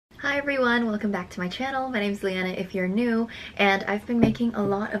Hi everyone, welcome back to my channel. My name is Leanna if you're new, and I've been making a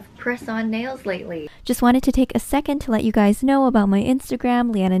lot of press-on nails lately. Just wanted to take a second to let you guys know about my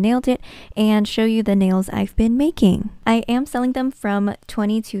Instagram, Leanna Nailed It, and show you the nails I've been making. I am selling them from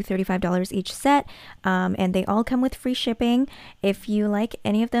 $20 to $35 each set, and they all come with free shipping. If you like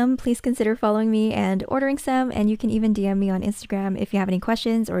any of them, please consider following me and ordering some, and you can even DM me on Instagram if you have any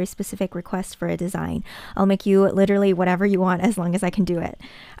questions or a specific request for a design. I'll make you literally whatever you want as long as I can do it.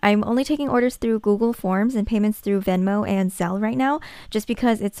 I'm only taking orders through Google Forms and payments through Venmo and Zelle right now, just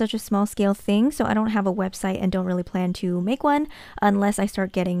because it's such a small scale thing, so I don't have a website and don't really plan to make one unless I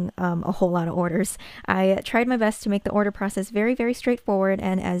start getting a whole lot of orders. I tried my best to make the order process very straightforward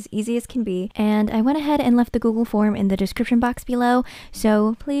and as easy as can be, and I went ahead and left the Google form in the description box below,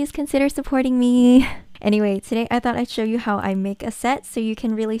 so please consider supporting me. Anyway, today I thought I'd show you how I make a set so you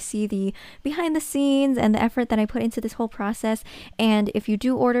can really see the behind the scenes and the effort that I put into this whole process, and if you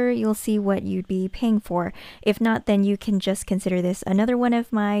do order, you'll see what you'd be paying for. If not, then you can just consider this another one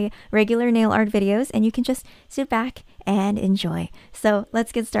of my regular nail art videos and you can just sit back and enjoy. So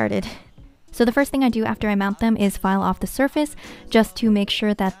let's get started. So the first thing I do after I mount them is file off the surface just to make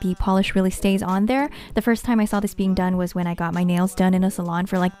sure that the polish really stays on there. The first time I saw this being done was when I got my nails done in a salon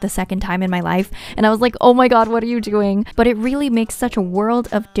for like the second time in my life, and I was like, oh my god, what are you doing? But it really makes such a world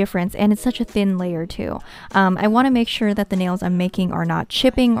of difference, and it's such a thin layer too. I want to make sure that the nails I'm making are not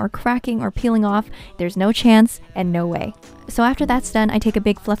chipping or cracking or peeling off. There's no chance and no way. So after that's done, I take a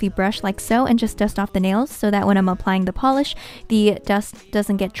big fluffy brush like so and just dust off the nails so that when I'm applying the polish, the dust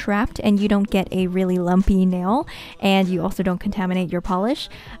doesn't get trapped and you don't get a really lumpy nail, and you also don't contaminate your polish.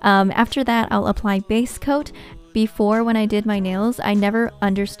 After that, I'll apply base coat. Before, when I did my nails, I never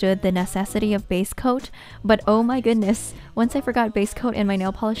understood the necessity of base coat, but oh my goodness, once I forgot base coat and my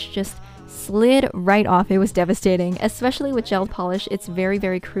nail polish just slid right off. It was devastating, especially with gel polish. It's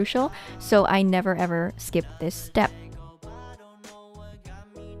very crucial, so I never ever skip this step.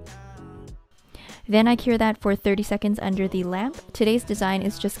 Then I cure that for 30 seconds under the lamp. Today's design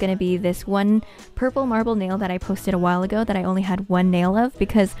is just going to be this one purple marble nail that I posted a while ago that I only had one nail of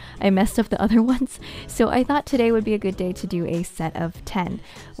because I messed up the other ones. So I thought today would be a good day to do a set of 10.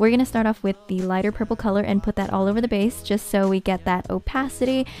 We're going to start off with the lighter purple color and put that all over the base just so we get that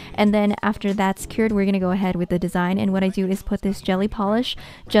opacity. And then after that's cured, we're going to go ahead with the design. And what I do is put this jelly polish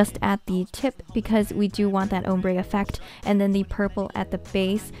just at the tip because we do want that ombre effect, and then the purple at the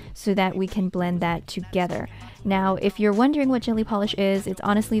base so that we can blend that together. Now, if you're wondering what jelly polish is, it's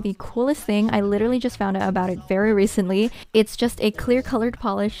honestly the coolest thing. I literally just found out about it very recently. It's just a clear colored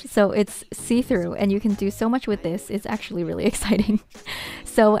polish, so it's see-through, and you can do so much with this. It's actually really exciting.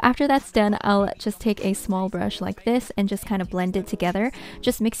 So after that's done, I'll just take a small brush like this and just kind of blend it together,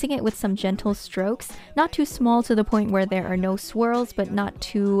 just mixing it with some gentle strokes, not too small to the point where there are no swirls, but not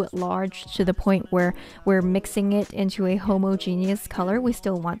too large to the point where we're mixing it into a homogeneous color. We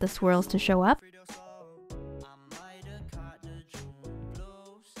still want the swirls to show up.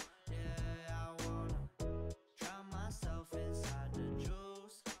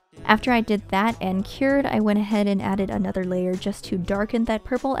 After I did that and cured, I went ahead and added another layer just to darken that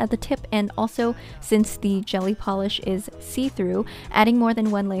purple at the tip, and also since the jelly polish is see-through, adding more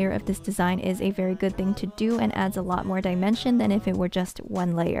than one layer of this design is a very good thing to do and adds a lot more dimension than if it were just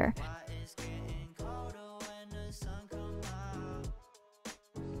one layer.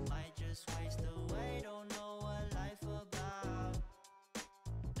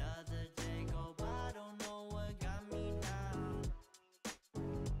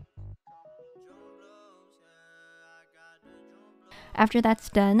 After that's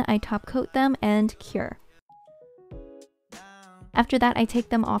done, I top coat them and cure. After that, I take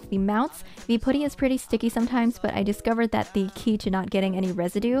them off the mounts. The putty is pretty sticky sometimes, but I discovered that the key to not getting any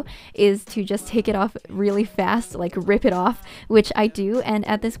residue is to just take it off really fast, like rip it off, which I do, and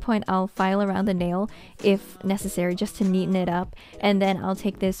at this point I'll file around the nail if necessary just to neaten it up, and then I'll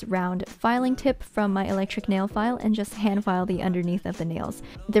take this round filing tip from my electric nail file and just hand file the underneath of the nails.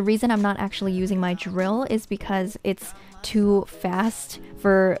 The reason I'm not actually using my drill is because it's too fast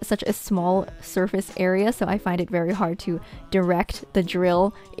for such a small surface area, so I find it very hard to direct the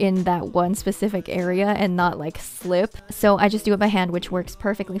drill in that one specific area and not like slip. So I just do it by hand, which works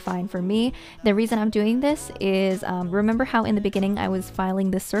perfectly fine for me. The reason I'm doing this is, remember how in the beginning I was filing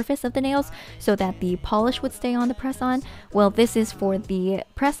the surface of the nails so that the polish would stay on the press-on? Well, this is for the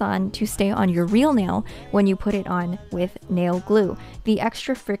press-on to stay on your real nail when you put it on with nail glue. The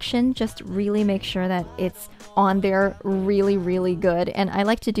extra friction just really makes sure that it's on there really good, and I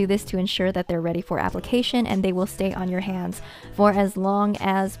like to do this to ensure that they're ready for application and they will stay on your hands for as long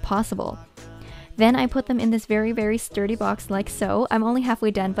as possible. Then I put them in this very, very sturdy box like so. I'm only halfway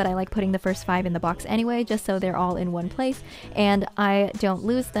done, but I like putting the first 5 in the box anyway, just so they're all in one place and I don't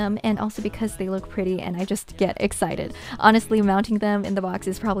lose them, and also because they look pretty and I just get excited. Honestly, mounting them in the box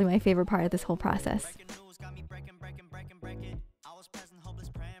is probably my favorite part of this whole process.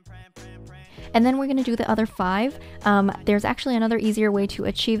 And then we're going to do the other 5. There's actually another easier way to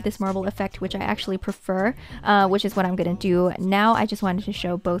achieve this marble effect, which I actually prefer, which is what I'm going to do now. I just wanted to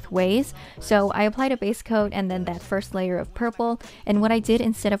show both ways. So I applied a base coat and then that first layer of purple. And what I did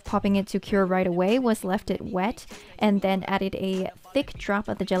instead of popping it to cure right away was left it wet and then added a thick drop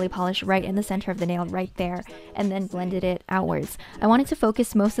of the jelly polish right in the center of the nail right there, and then blended it outwards. I wanted to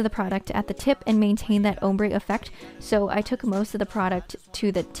focus most of the product at the tip and maintain that ombre effect, so I took most of the product to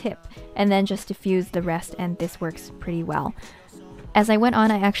the tip and then just diffused the rest, and this works pretty well. As I went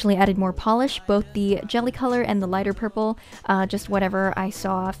on, I actually added more polish, both the jelly color and the lighter purple, just whatever I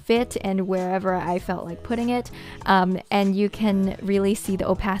saw fit and wherever I felt like putting it. And you can really see the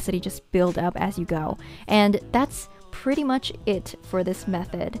opacity just build up as you go. And that's pretty much it for this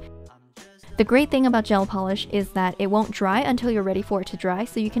method. The great thing about gel polish is that it won't dry until you're ready for it to dry,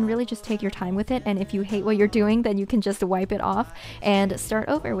 so you can really just take your time with it, and if you hate what you're doing, then you can just wipe it off and start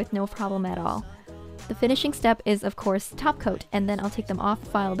over with no problem at all. The finishing step is, of course, top coat, and then I'll take them off,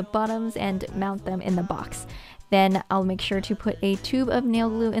 file the bottoms, and mount them in the box. Then I'll make sure to put a tube of nail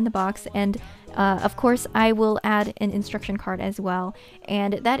glue in the box, and of course I will add an instruction card as well.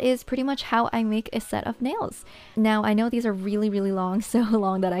 And that is pretty much how I make a set of nails. Now I know these are really, really long, so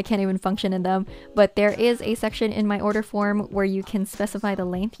long that I can't even function in them, but there is a section in my order form where you can specify the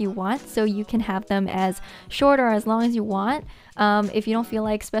length you want, so you can have them as short or as long as you want. If you don't feel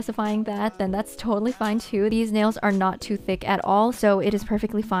like specifying that, then that's totally fine too. These nails are not too thick at all, so it is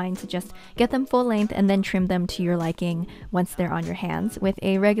perfectly fine to just get them full length and then trim them to your liking once they're on your hands with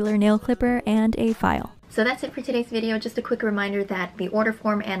a regular nail clipper and a file. So that's it for today's video. Just a quick reminder that the order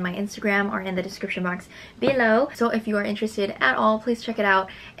form and my Instagram are in the description box below. So if you are interested at all, please check it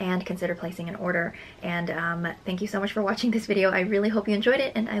out and consider placing an order. And thank you so much for watching this video. I really hope you enjoyed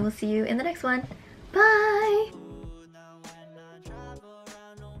it, and I will see you in the next one. Bye!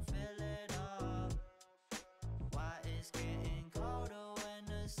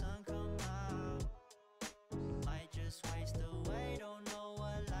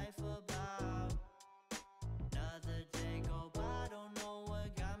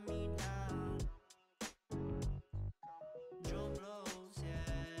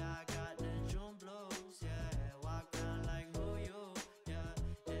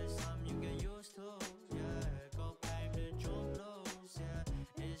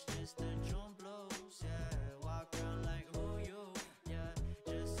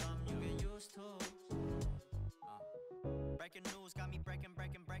 Breaking news got me breaking